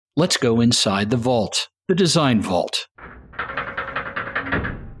Let's go inside the vault, the design vault.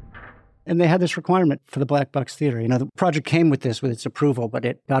 And they had this requirement for the Black Box Theater. The project came with this, with its approval, but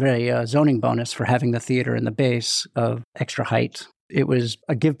it got a zoning bonus for having the theater in the base of extra height. It was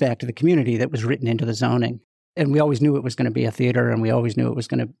a give back to the community that was written into the zoning. And we always knew it was going to be a theater, and we always knew it was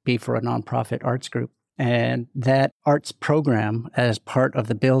going to be for a nonprofit arts group. And that arts program as part of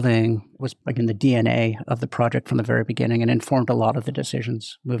the building was, again, the DNA of the project from the very beginning and informed a lot of the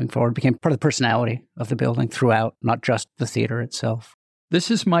decisions moving forward. It became part of the personality of the building throughout, not just the theater itself. This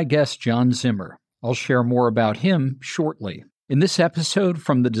is my guest, John Zimmer. I'll share more about him shortly. In this episode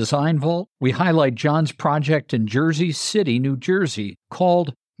from the Design Vault, we highlight John's project in Jersey City, New Jersey,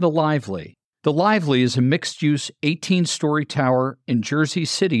 called The Lively. The Lively is a mixed-use 18-story tower in Jersey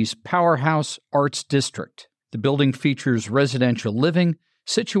City's powerhouse arts district. The building features residential living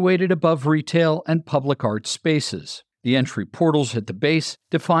situated above retail and public art spaces. The entry portals at the base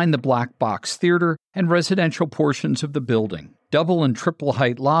define the Black Box Theater and residential portions of the building. Double and triple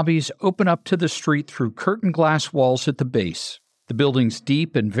height lobbies open up to the street through curtained glass walls at the base. The building's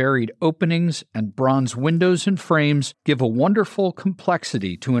deep and varied openings and bronze windows and frames give a wonderful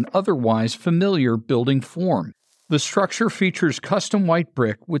complexity to an otherwise familiar building form. The structure features custom white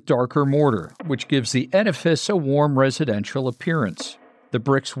brick with darker mortar, which gives the edifice a warm residential appearance. The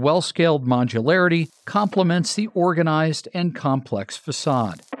brick's well-scaled modularity complements the organized and complex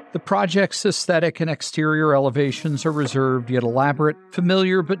facade. The project's aesthetic and exterior elevations are reserved yet elaborate,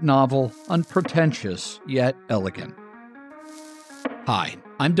 familiar but novel, unpretentious yet elegant. Hi,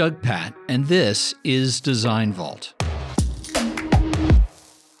 I'm Doug Patt, and this is Design Vault.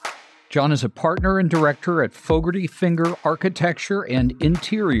 John is a partner and director at Fogarty Finger Architecture and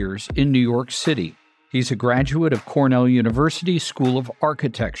Interiors in New York City. He's a graduate of Cornell University School of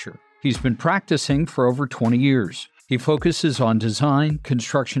Architecture. He's been practicing for over 20 years. He focuses on design,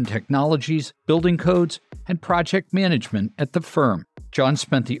 construction technologies, building codes, and project management at the firm. John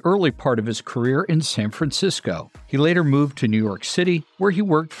spent the early part of his career in San Francisco. He later moved to New York City, where he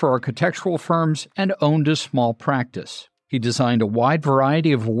worked for architectural firms and owned a small practice. He designed a wide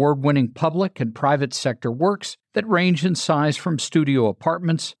variety of award-winning public and private sector works that range in size from studio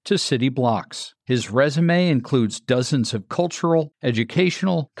apartments to city blocks. His resume includes dozens of cultural,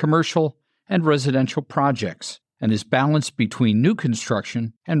 educational, commercial, and residential projects, and is balanced between new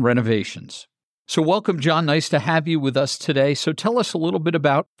construction and renovations. So welcome, John. Nice to have you with us today. So tell us a little bit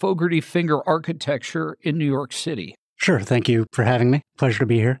about Fogarty Finger Architecture in New York City. Sure. Thank you for having me. Pleasure to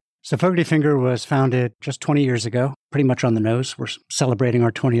be here. So Fogarty Finger was founded just 20 years ago, pretty much on the nose. We're celebrating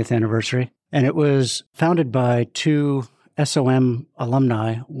our 20th anniversary. And it was founded by two SOM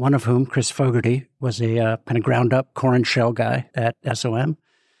alumni, one of whom, Chris Fogarty, was a kind of ground-up core and shell guy at SOM.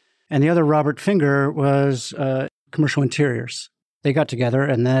 And the other, Robert Finger, was commercial interiors. They got together,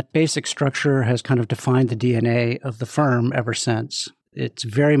 and that basic structure has kind of defined the DNA of the firm ever since. It's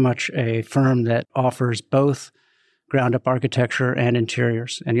very much a firm that offers both ground-up architecture and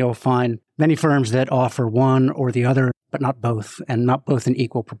interiors. And you'll find many firms that offer one or the other, but not both, and not both in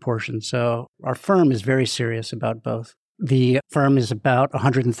equal proportion. So our firm is very serious about both. The firm is about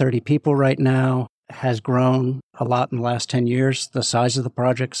 130 people right now, has grown a lot in the last 10 years. The size of the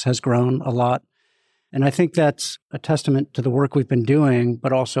projects has grown a lot. And I think that's a testament to the work we've been doing,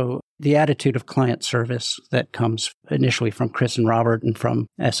 but also the attitude of client service that comes initially from Chris and Robert and from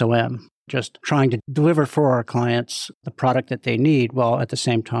SOM. Just trying to deliver for our clients the product that they need while at the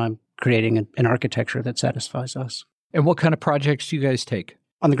same time creating an architecture that satisfies us. And what kind of projects do you guys take?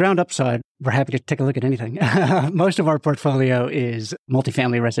 On the ground up side, we're happy to take a look at anything. Most of our portfolio is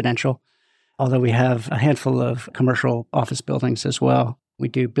multifamily residential, although we have a handful of commercial office buildings as well. We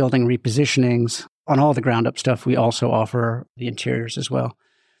do building repositionings. On all the ground up stuff, we also offer the interiors as well.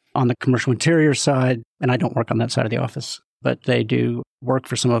 On the commercial interior side, and I don't work on that side of the office, but they do work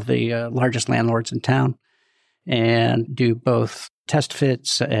for some of the largest landlords in town and do both test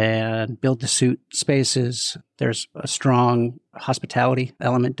fits and build-to-suit spaces. There's a strong hospitality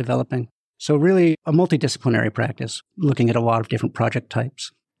element developing. So really a multidisciplinary practice, looking at a lot of different project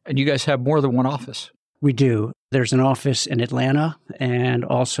types. And you guys have more than one office? We do. There's an office in Atlanta and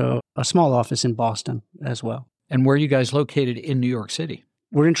also a small office in Boston as well. And where are you guys located in New York City?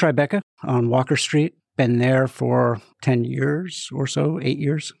 We're in Tribeca on Walker Street. Been there for 10 years or so, 8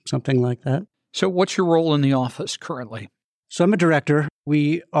 years, something like that. So what's your role in the office currently? So I'm a director.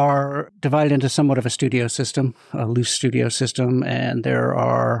 We are divided into somewhat of a studio system, a loose studio system, and there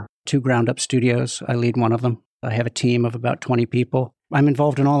are 2 ground-up studios. I lead one of them. I have a team of about 20 people. I'm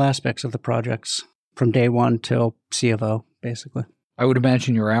involved in all aspects of the projects, from day one till C of O, basically. I would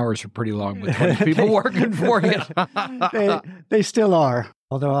imagine your hours are pretty long with 20 people working for you. They still are.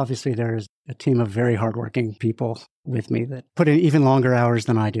 Although obviously there's a team of very hardworking people with me that put in even longer hours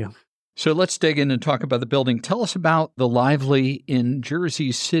than I do. So let's dig in and talk about the building. Tell us about the Lively in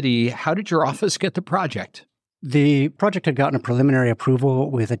Jersey City. How did your office get the project? The project had gotten a preliminary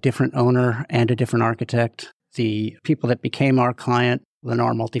approval with a different owner and a different architect. The people that became our client,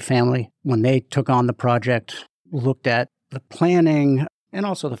 Lennar Multifamily, when they took on the project, looked at the planning and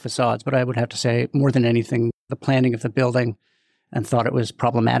also the facades, but I would have to say more than anything, the planning of the building, and thought it was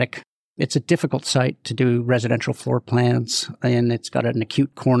problematic. It's a difficult site to do residential floor plans, and it's got an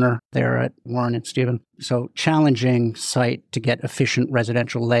acute corner there at Warren and Stephen. So challenging site to get efficient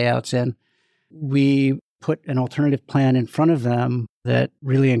residential layouts in. We put an alternative plan in front of them that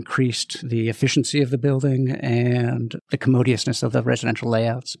really increased the efficiency of the building and the commodiousness of the residential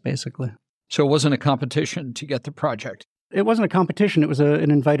layouts, basically. So it wasn't a competition to get the project? It wasn't a competition. It was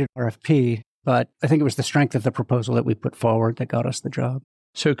an invited RFP, but I think it was the strength of the proposal that we put forward that got us the job.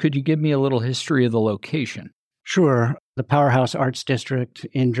 So could you give me a little history of the location? Sure. The Powerhouse Arts District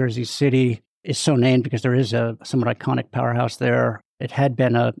in Jersey City is so named because there is a somewhat iconic powerhouse there. It had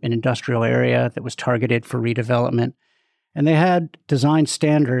been an industrial area that was targeted for redevelopment. And they had design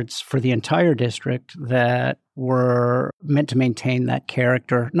standards for the entire district that were meant to maintain that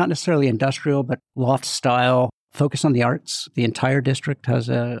character, not necessarily industrial, but loft style, focus on the arts. The entire district has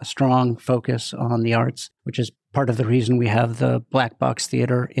a strong focus on the arts, which is part of the reason we have the Black Box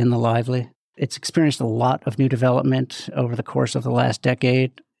Theater in the Lively. It's experienced a lot of new development over the course of the last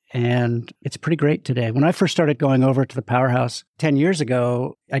decade, and it's pretty great today. When I first started going over to the Powerhouse 10 years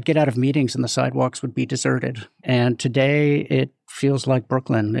ago, I'd get out of meetings and the sidewalks would be deserted. And today it feels like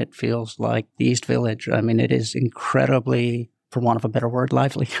Brooklyn. It feels like the East Village. I mean, it is incredibly, for want of a better word,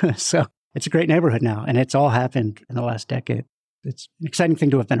 lively. So it's a great neighborhood now, and it's all happened in the last decade. It's an exciting thing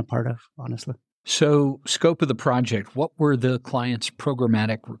to have been a part of, honestly. So, scope of the project, what were the client's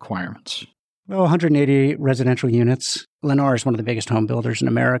programmatic requirements? Well, 180 residential units. Lennar is one of the biggest home builders in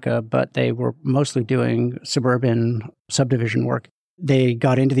America, but they were mostly doing suburban subdivision work. They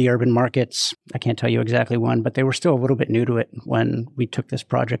got into the urban markets. I can't tell you exactly when, but they were still a little bit new to it when we took this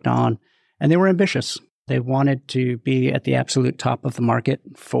project on, and they were ambitious. They wanted to be at the absolute top of the market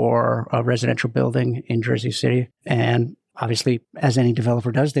for a residential building in Jersey City. And obviously, as any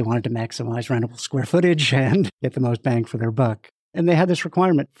developer does, they wanted to maximize rentable square footage and get the most bang for their buck. And they had this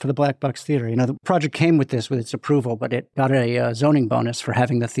requirement for the Black Box Theater. You know, the project came with this, with its approval, but it got a zoning bonus for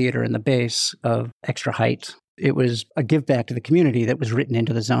having the theater in the base of extra height. It was a give back to the community that was written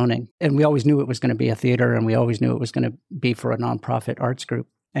into the zoning. And we always knew it was going to be a theater, and we always knew it was going to be for a nonprofit arts group.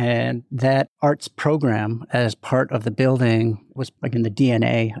 And that arts program as part of the building was, again, the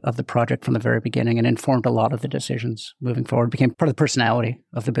DNA of the project from the very beginning and informed a lot of the decisions moving forward. It became part of the personality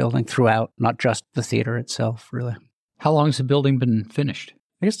of the building throughout, not just the theater itself, really. How long has the building been finished?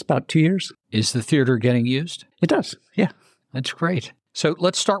 I guess it's about 2 years. Is the theater getting used? It does, yeah. That's great. So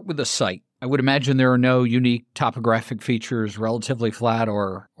let's start with the site. I would imagine there are no unique topographic features, relatively flat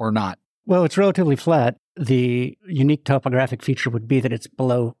or not. Well, it's relatively flat. The unique topographic feature would be that it's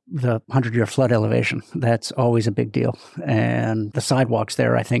below the 100-year flood elevation. That's always a big deal. And the sidewalks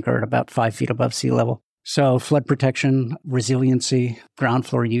there, I think, are at about 5 feet above sea level. So flood protection, resiliency, ground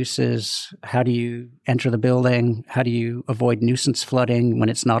floor uses, how do you enter the building? How do you avoid nuisance flooding when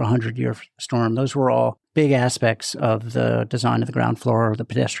it's not a 100-year storm? Those were all big aspects of the design of the ground floor or the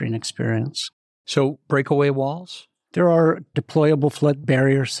pedestrian experience. So breakaway walls? There are deployable flood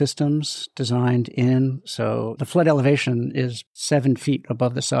barrier systems designed in. So the flood elevation is 7 feet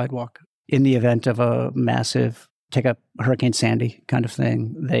above the sidewalk. In the event of a massive, take a Hurricane Sandy kind of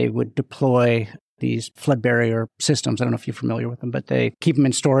thing, they would deploy these flood barrier systems. I don't know if you're familiar with them, but they keep them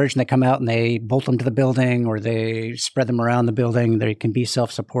in storage and they come out and they bolt them to the building or they spread them around the building. They can be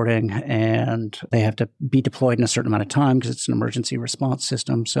self-supporting and they have to be deployed in a certain amount of time because it's an emergency response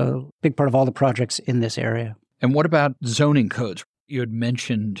system. So big part of all the projects in this area. And what about zoning codes? You had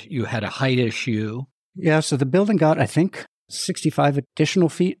mentioned you had a height issue. Yeah, so the building got, I think, 65 additional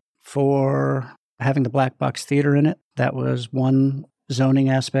feet for having the Black Box Theater in it. That was one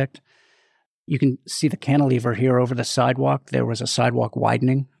zoning aspect. You can see the cantilever here over the sidewalk. There was a sidewalk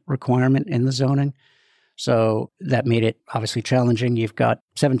widening requirement in the zoning. So that made it obviously challenging. You've got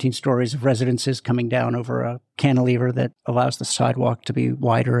 17 stories of residences coming down over a cantilever that allows the sidewalk to be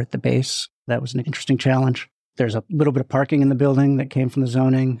wider at the base. That was an interesting challenge. There's a little bit of parking in the building that came from the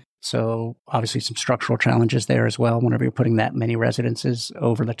zoning. So obviously some structural challenges there as well whenever you're putting that many residences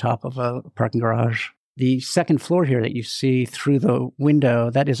over the top of a parking garage. The second floor here that you see through the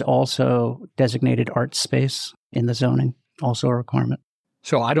window, that is also designated art space in the zoning, also a requirement.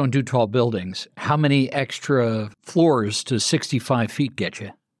 So I don't do tall buildings. How many extra floors does 65 feet get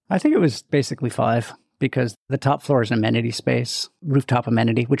you? I think it was basically 5 because the top floor is amenity space, rooftop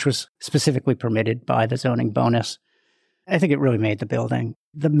amenity, which was specifically permitted by the zoning bonus. I think it really made the building.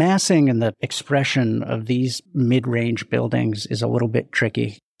 The massing and the expression of these mid-range buildings is a little bit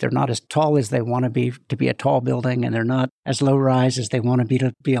tricky. They're not as tall as they want to be a tall building, and they're not as low-rise as they want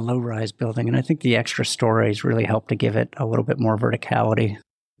to be a low-rise building. And I think the extra stories really help to give it a little bit more verticality.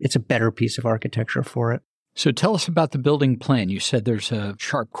 It's a better piece of architecture for it. So tell us about the building plan. You said there's a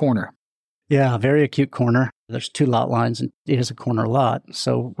sharp corner. Yeah, very acute corner. There's 2 lot lines, and it is a corner lot.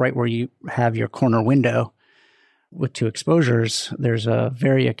 So right where you have your corner window with 2 exposures, there's a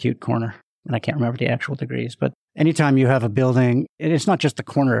very acute corner. And I can't remember the actual degrees, but anytime you have a building, and it's not just the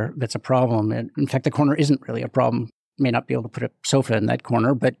corner that's a problem. And in fact, the corner isn't really a problem. You may not be able to put a sofa in that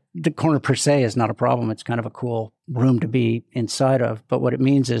corner, but the corner per se is not a problem. It's kind of a cool room to be inside of. But what it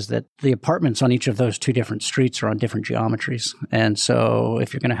means is that the apartments on each of those 2 different streets are on different geometries. And so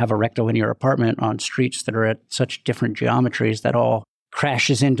if you're going to have a rectilinear apartment on streets that are at such different geometries, that all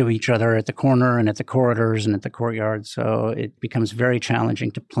crashes into each other at the corner and at the corridors and at the courtyard. So it becomes very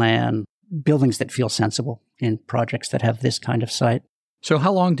challenging to plan buildings that feel sensible in projects that have this kind of site. So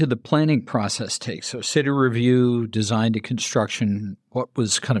how long did the planning process take? So city review, design to construction, what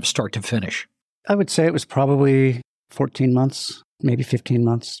was kind of start to finish? I would say it was probably 14 months, maybe 15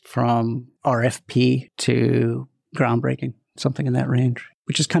 months from RFP to groundbreaking, something in that range,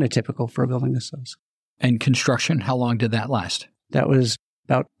 which is kind of typical for a building this size. And construction, how long did that last? That was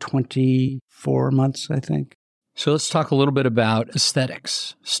about 24 months, I think. So let's talk a little bit about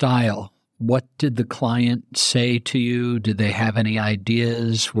aesthetics, style. What did the client say to you? Did they have any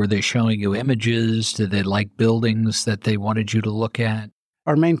ideas? Were they showing you images? Did they like buildings that they wanted you to look at?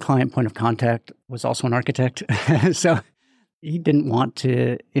 Our main client point of contact was also an architect. So he didn't want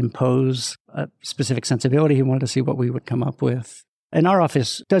to impose a specific sensibility. He wanted to see what we would come up with. And our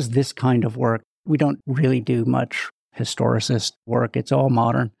office does this kind of work. We don't really do much historicist work. It's all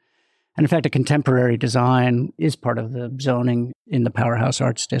modern. And in fact, a contemporary design is part of the zoning in the Powerhouse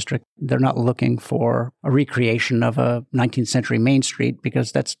Arts District. They're not looking for a recreation of a 19th century Main Street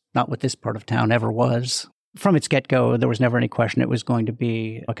because that's not what this part of town ever was. From its get-go, there was never any question it was going to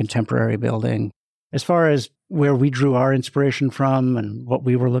be a contemporary building. As far as where we drew our inspiration from and what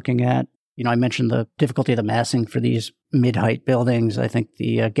we were looking at, I mentioned the difficulty of the massing for these mid-height buildings. I think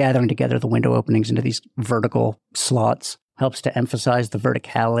the gathering together the window openings into these vertical slots helps to emphasize the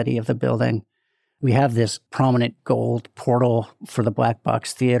verticality of the building. We have this prominent gold portal for the Black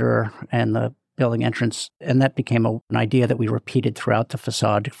Box Theater and the building entrance, and that became an idea that we repeated throughout the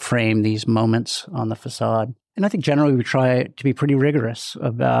facade to frame these moments on the facade. And I think generally we try to be pretty rigorous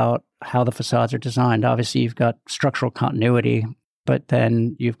about how the facades are designed. Obviously, you've got structural continuity, but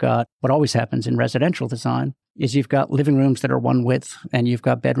then you've got what always happens in residential design is you've got living rooms that are one width and you've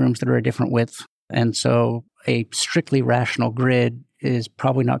got bedrooms that are a different width. And so a strictly rational grid is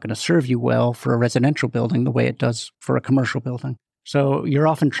probably not going to serve you well for a residential building the way it does for a commercial building. So you're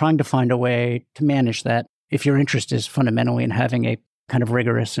often trying to find a way to manage that. If your interest is fundamentally in having a kind of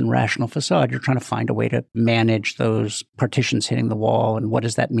rigorous and rational facade, you're trying to find a way to manage those partitions hitting the wall and what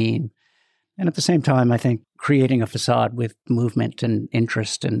does that mean? And at the same time, I think creating a facade with movement and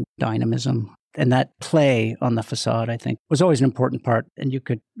interest and dynamism and that play on the facade, I think, was always an important part. And you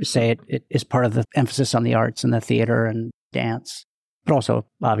could say it is part of the emphasis on the arts and the theater and dance, but also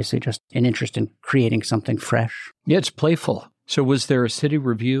obviously just an interest in creating something fresh. Yeah, it's playful. So was there a city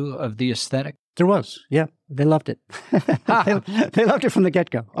review of the aesthetic? There was. Yeah, they loved it. They loved it from the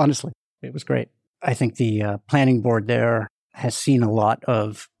get-go, honestly. It was great. I think the planning board there has seen a lot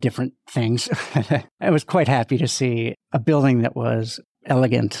of different things. I was quite happy to see a building that was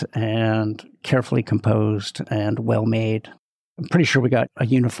elegant and carefully composed and well-made. I'm pretty sure we got a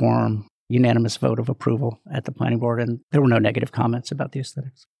unanimous vote of approval at the planning board, and there were no negative comments about the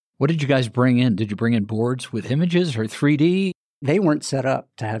aesthetics. What did you guys bring in? Did you bring in boards with images or 3D? They weren't set up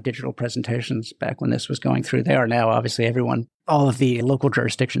to have digital presentations back when this was going through. They are now. Obviously, all of the local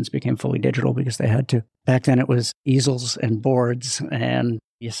jurisdictions became fully digital because they had to. Back then, it was easels and boards, and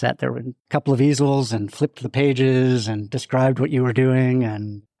you sat there with a couple of easels and flipped the pages and described what you were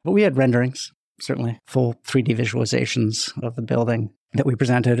doing. But we had renderings, certainly full 3D visualizations of the building that we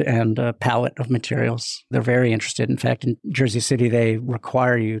presented and a palette of materials. They're very interested. In fact, in Jersey City, they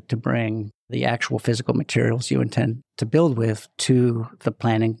require you to bring the actual physical materials you intend to build with to the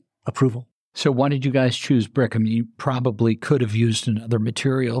planning approval. So why did you guys choose brick? I mean, you probably could have used another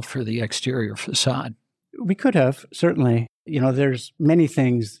material for the exterior facade. We could have, certainly. There's many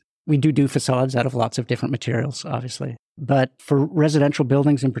things. We do facades out of lots of different materials, obviously. But for residential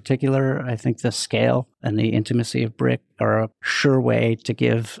buildings in particular, I think the scale and the intimacy of brick are a sure way to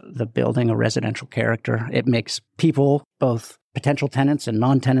give the building a residential character. It makes people, both potential tenants and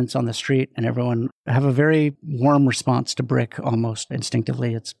non-tenants on the street, and everyone have a very warm response to brick almost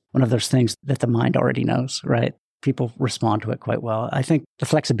instinctively. It's one of those things that the mind already knows, right? People respond to it quite well. I think the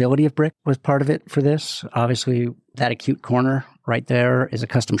flexibility of brick was part of it for this. Obviously, that acute corner right there is a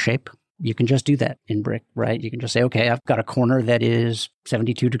custom shape. You can just do that in brick, right? You can just say, okay, I've got a corner that is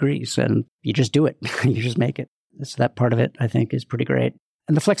 72 degrees, and you just do it. You just make it. So that part of it, I think, is pretty great.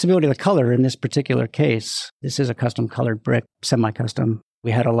 And the flexibility of the color in this particular case, this is a custom colored brick, semi-custom. We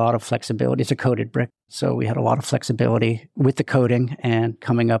had a lot of flexibility. It's a coated brick, so we had a lot of flexibility with the coating and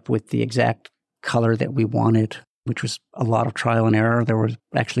coming up with the exact color that we wanted, which was a lot of trial and error. There was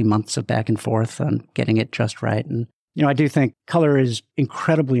actually months of back and forth on getting it just right. And I do think color is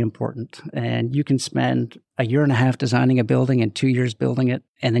incredibly important, and you can spend a year and a half designing a building and 2 years building it,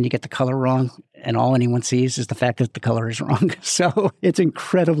 and then you get the color wrong, and all anyone sees is the fact that the color is wrong. So it's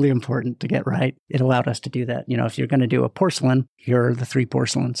incredibly important to get right. It allowed us to do that. If you're going to do a porcelain, here are the 3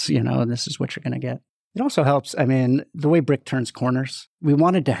 porcelains, and this is what you're going to get. It also helps, the way brick turns corners. We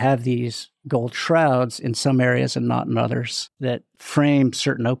wanted to have these gold shrouds in some areas and not in others that frame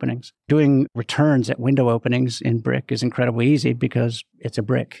certain openings. Doing returns at window openings in brick is incredibly easy because it's a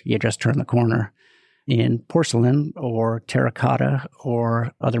brick. You just turn the corner. In porcelain or terracotta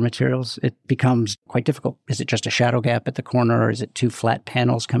or other materials, it becomes quite difficult. Is it just a shadow gap at the corner, or is it 2 flat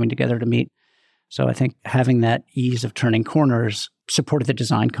panels coming together to meet? So I think having that ease of turning corners supported the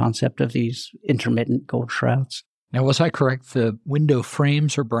design concept of these intermittent gold shrouds. Now, was I correct? The window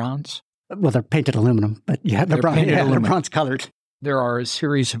frames are bronze? Well, they're painted aluminum, but they're bronze colored. There are a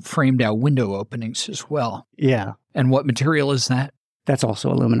series of framed out window openings as well. Yeah. And what material is that? That's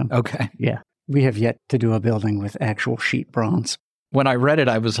also aluminum. Okay. Yeah. We have yet to do a building with actual sheet bronze. When I read it,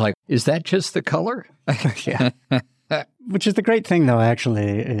 I was like, is that just the color? Yeah. Which is the great thing, though,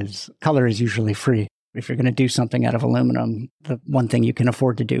 actually, is color is usually free. If you're going to do something out of aluminum, the one thing you can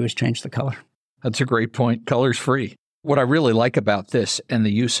afford to do is change the color. That's a great point. Color's free. What I really like about this and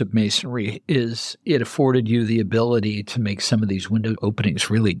the use of masonry is it afforded you the ability to make some of these window openings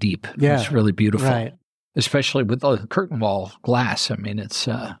really deep. Yeah. It's really beautiful. Right. Especially with the curtain wall glass. It's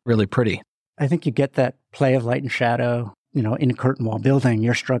really pretty. I think you get that play of light and shadow. In a curtain wall building,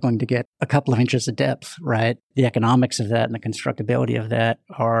 you're struggling to get a couple of inches of depth, right? The economics of that and the constructability of that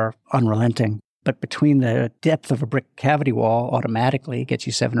are unrelenting. But between the depth of a brick cavity wall automatically gets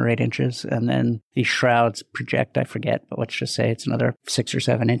you 7 or 8 inches. And then these shrouds project, I forget, but let's just say it's another 6 or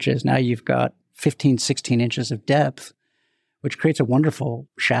 7 inches. Now you've got 15, 16 inches of depth, which creates a wonderful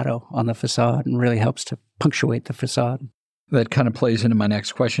shadow on the facade and really helps to punctuate the facade. That kind of plays into my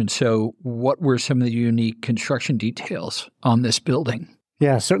next question. So what were some of the unique construction details on this building?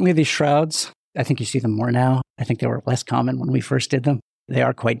 Yeah, certainly these shrouds. I think you see them more now. I think they were less common when we first did them. They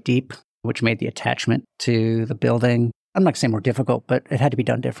are quite deep, which made the attachment to the building, I'm not saying more difficult, but it had to be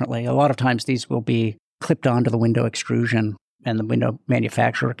done differently. A lot of times these will be clipped onto the window extrusion, and the window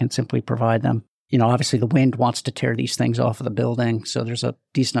manufacturer can simply provide them. Obviously the wind wants to tear these things off of the building, so there's a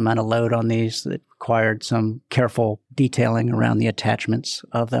decent amount of load on these that required some careful detailing around the attachments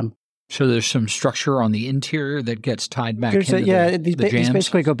of them. So there's some structure on the interior that gets tied back into the jambs? These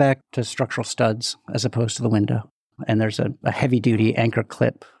basically go back to structural studs as opposed to the window. And there's a heavy-duty anchor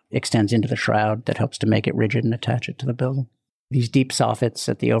clip extends into the shroud that helps to make it rigid and attach it to the building. These deep soffits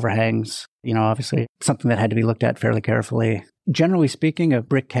at the overhangs, obviously something that had to be looked at fairly carefully. Generally speaking, a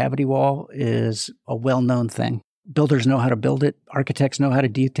brick cavity wall is a well-known thing. Builders know how to build it. Architects know how to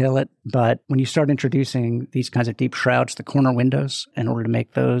detail it. But when you start introducing these kinds of deep shrouds, the corner windows, in order to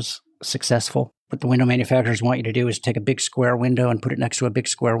make those successful, what the window manufacturers want you to do is take a big square window and put it next to a big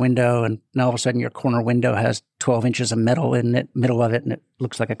square window. And now all of a sudden your corner window has 12 inches of metal in the middle of it, and it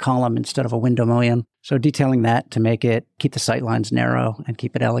looks like a column instead of a window mullion. So detailing that to make it keep the sight lines narrow and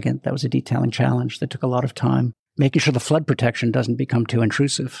keep it elegant, that was a detailing challenge that took a lot of time. Making sure the flood protection doesn't become too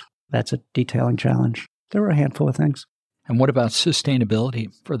intrusive, that's a detailing challenge. There were a handful of things. And what about sustainability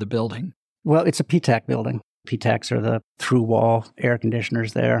for the building? Well, it's a PTAC building. PTACs are the through-wall air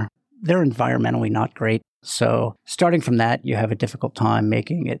conditioners there. They're environmentally not great. So starting from that, you have a difficult time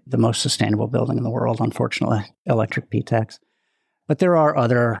making it the most sustainable building in the world, unfortunately, electric PTACs. But there are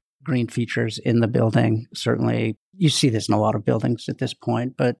other green features in the building. Certainly, you see this in a lot of buildings at this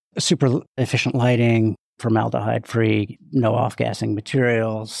point, but super efficient lighting, formaldehyde-free, no off-gassing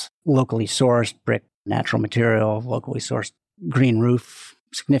materials, locally sourced brick, natural material, locally sourced green roof,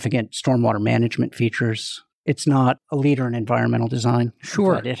 significant stormwater management features. It's not a leader in environmental design.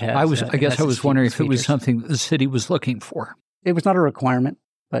 Sure. But it has, I guess I was wondering if it was features. something the city was looking for. It was not a requirement,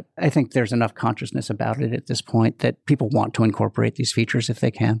 but I think there's enough consciousness about it at this point that people want to incorporate these features if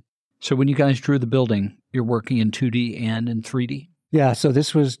they can. So when you guys drew the building, you're working in 2D and in 3D? Yeah, so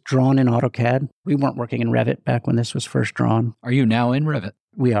this was drawn in AutoCAD. We weren't working in Revit back when this was first drawn. Are you now in Revit?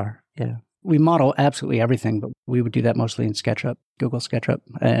 We are, yeah. We model absolutely everything, but we would do that mostly in SketchUp, Google SketchUp.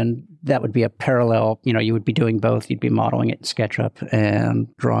 And that would be a parallel, you would be doing both. You'd be modeling it in SketchUp and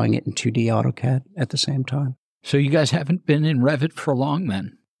drawing it in 2D AutoCAD at the same time. So you guys haven't been in Revit for long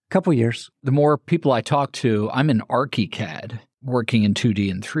then? Couple years. The more people I talk to, I'm in ArchiCAD, working in 2D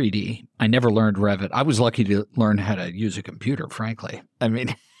and 3D. I never learned Revit. I was lucky to learn how to use a computer, frankly.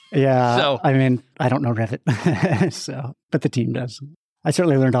 Yeah, I don't know Revit, but the team does. I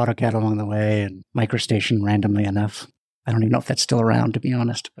certainly learned AutoCAD along the way and MicroStation randomly enough. I don't even know if that's still around, to be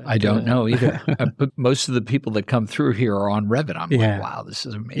honest. But, I don't know either. But most of the people that come through here are on Revit. I'm like, wow, this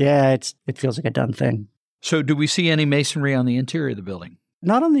is amazing. Yeah, it feels like a done thing. So do we see any masonry on the interior of the building?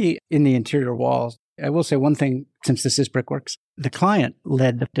 Not in the interior walls. I will say one thing, since this is Brickworks, the client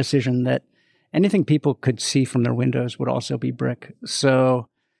led the decision that anything people could see from their windows would also be brick. So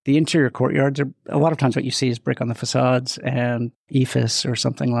the interior courtyards are a lot of times what you see is brick on the facades and EFIS or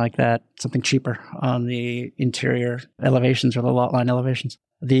something like that, something cheaper on the interior elevations or the lot line elevations.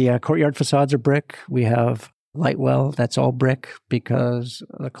 The courtyard facades are brick. We have Lightwell, that's all brick, because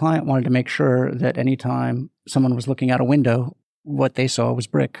the client wanted to make sure that anytime someone was looking out a window, what they saw was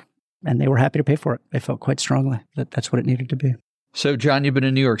brick. And they were happy to pay for it. They felt quite strongly that that's what it needed to be. So, John, you've been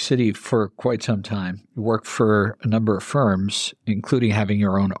in New York City for quite some time. You worked for a number of firms, including having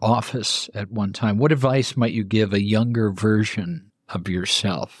your own office at one time. What advice might you give a younger version of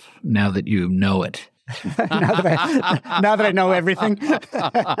yourself now that you know it? now that I know everything?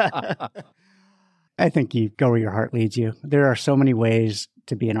 I think you go where your heart leads you. There are so many ways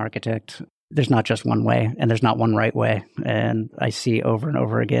to be an architect. There's not just one way, and there's not one right way. And I see over and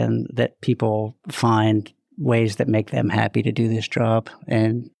over again that people find ways that make them happy to do this job.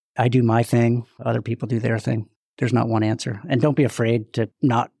 And I do my thing. Other people do their thing. There's not one answer. And don't be afraid to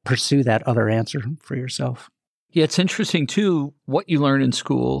not pursue that other answer for yourself. Yeah, it's interesting, too, what you learn in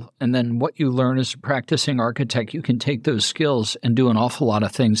school and then what you learn as a practicing architect. You can take those skills and do an awful lot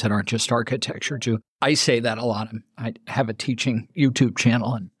of things that aren't just architecture, too. I say that a lot. I have a teaching YouTube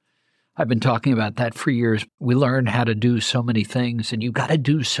channel, and I've been talking about that for years. We learn how to do so many things, and you've got to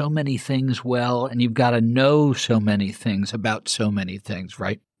do so many things well, and you've got to know so many things about so many things,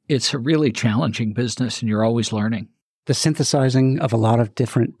 right? It's a really challenging business, and you're always learning. The synthesizing of a lot of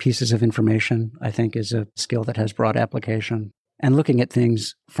different pieces of information, I think, is a skill that has broad application. And looking at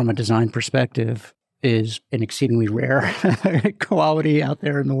things from a design perspective is an exceedingly rare quality out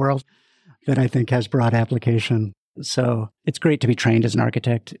there in the world that I think has broad application. So it's great to be trained as an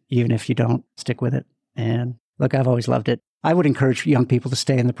architect, even if you don't stick with it. And look, I've always loved it. I would encourage young people to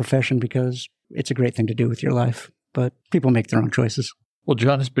stay in the profession because it's a great thing to do with your life. But people make their own choices. Well,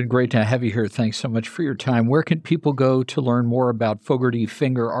 John, it's been great to have you here. Thanks so much for your time. Where can people go to learn more about Fogarty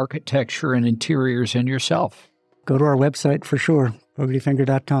Finger architecture and interiors and yourself? Go to our website for sure,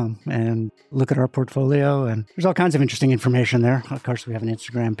 fogartyfinger.com, and look at our portfolio. And there's all kinds of interesting information there. Of course, we have an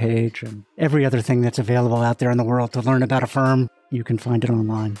Instagram page and every other thing that's available out there in the world to learn about a firm. You can find it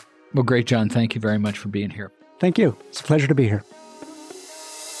online. Well, great, John. Thank you very much for being here. Thank you. It's a pleasure to be here.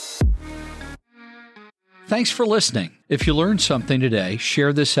 Thanks for listening. If you learned something today,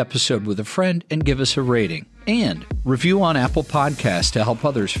 share this episode with a friend and give us a rating. And review on Apple Podcasts to help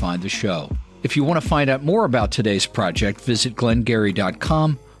others find the show. If you want to find out more about today's project, visit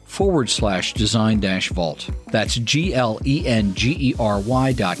glengary.com/design-vault. That's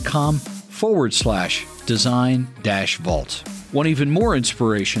GLENGERY.com/design-vault. Want even more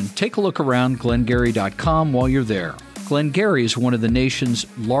inspiration? Take a look around glengary.com while you're there. Glengarry is one of the nation's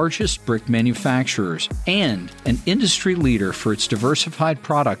largest brick manufacturers and an industry leader for its diversified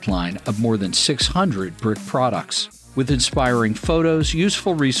product line of more than 600 brick products. With inspiring photos,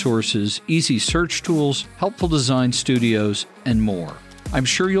 useful resources, easy search tools, helpful design studios, and more. I'm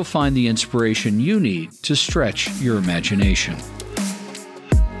sure you'll find the inspiration you need to stretch your imagination.